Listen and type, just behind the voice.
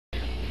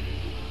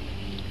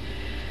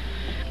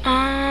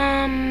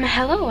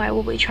Hello, I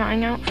will be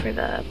trying out for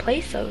the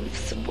place of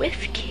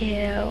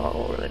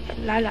Swiftkill.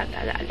 La la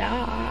la la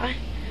la.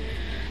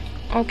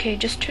 Okay,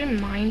 just to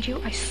remind you,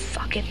 I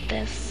suck at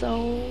this,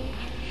 so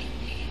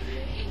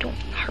don't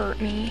hurt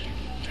me.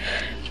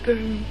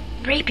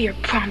 Rapier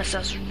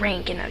promises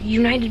rank in a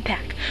united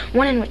pack,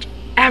 one in which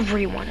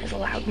everyone is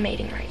allowed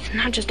mating rights,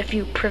 not just a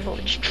few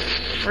privileged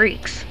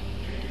freaks.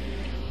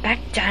 Back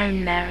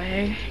down,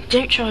 Marrow.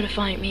 Don't try to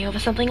fight me over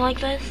something like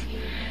this.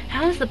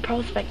 How is the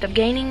prospect of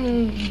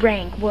gaining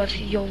rank worth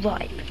your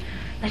life?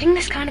 Letting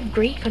this kind of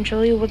greed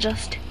control you will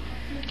just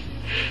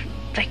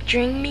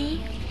lecturing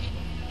me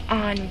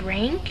on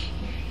rank?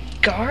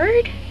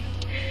 Guard?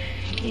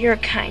 Your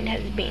kind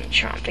has been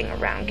tromping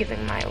around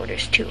giving my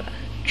orders to a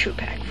true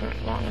pack for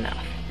long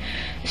enough.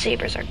 The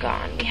sabers are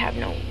gone. We have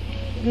no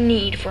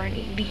need for an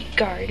elite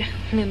guard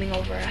looming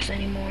over us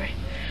anymore.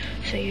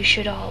 So you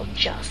should all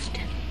just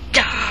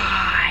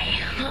die.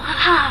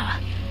 Ah,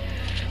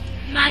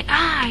 my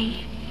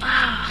eye.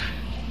 Ah.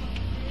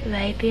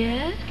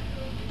 Rapier?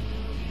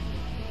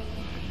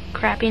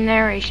 Crappy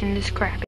narration is crappy.